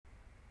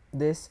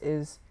This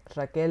is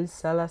Raquel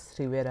Salas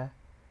Rivera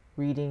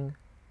reading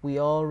We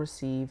All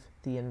Receive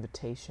the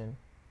Invitation.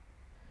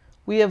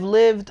 We have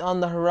lived on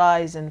the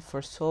horizon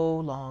for so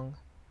long.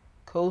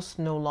 Coasts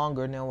no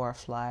longer know our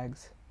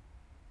flags.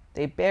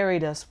 They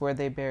buried us where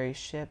they bury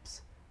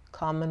ships,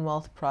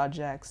 Commonwealth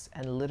projects,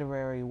 and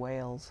literary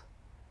whales,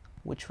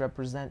 which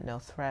represent no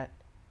threat.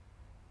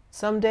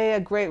 Someday a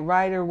great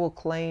writer will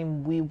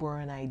claim we were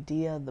an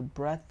idea the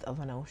breadth of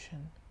an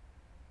ocean,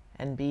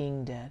 and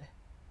being dead,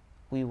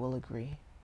 we will agree.